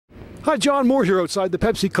Hi, John Moore here outside the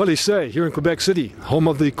Pepsi Colisée here in Quebec City, home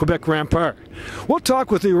of the Quebec Remparts. We'll talk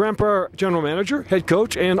with the Remparts general manager, head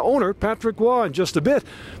coach, and owner Patrick Roy in just a bit.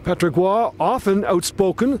 Patrick Roy, often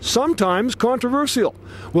outspoken, sometimes controversial.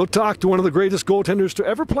 We'll talk to one of the greatest goaltenders to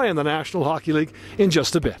ever play in the National Hockey League in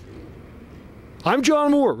just a bit. I'm John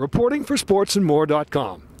Moore, reporting for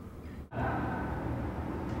sportsandmore.com.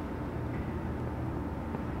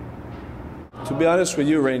 To be honest with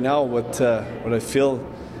you, right now, what I feel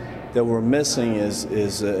that we're missing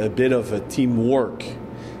is a bit of a teamwork.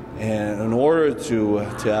 And in order to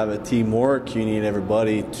have a teamwork, you need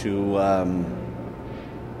everybody to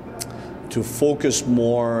focus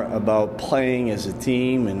more about playing as a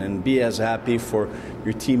team and be as happy for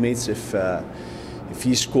your teammates if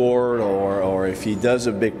he scored or if he does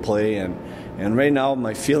a big play. And right now,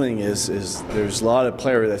 my feeling is there's a lot of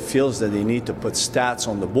players that feels that they need to put stats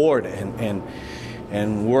on the board,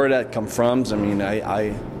 and where that comes from, I mean,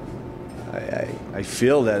 I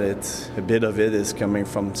feel that a bit of it is coming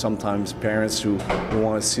from sometimes parents who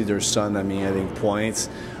want to see their son, having points.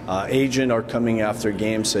 Agents are coming after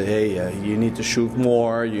games, say, hey, you need to shoot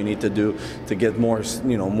more, you need to get more,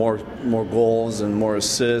 more goals and more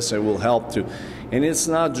assists. It will help to. And it's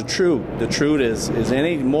not the truth. The truth is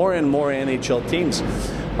more and more NHL teams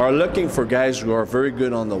are looking for guys who are very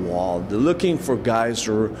good on the wall. They're looking for guys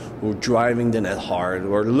who are driving the net hard.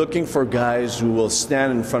 Or looking for guys who will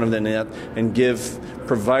stand in front of the net and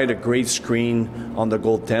provide a great screen on the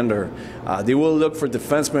goaltender. They will look for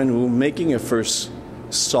defensemen who are making a first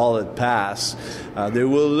solid pass. They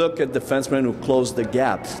will look at defensemen who close the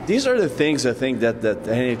gap. These are the things I think that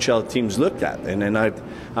NHL teams look at. And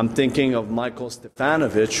I'm thinking of Michael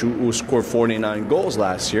Stefanovic, who scored 49 goals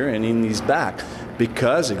last year, and he's back.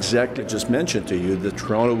 Because, exactly just mentioned to you, that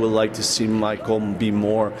Toronto would like to see Michael be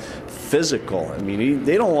more physical. I mean,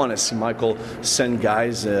 they don't want to see Michael send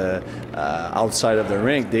guys outside of the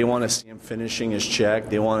rink. They want to see him finishing his check.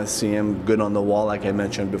 They want to see him good on the wall, like I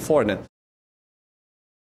mentioned before. And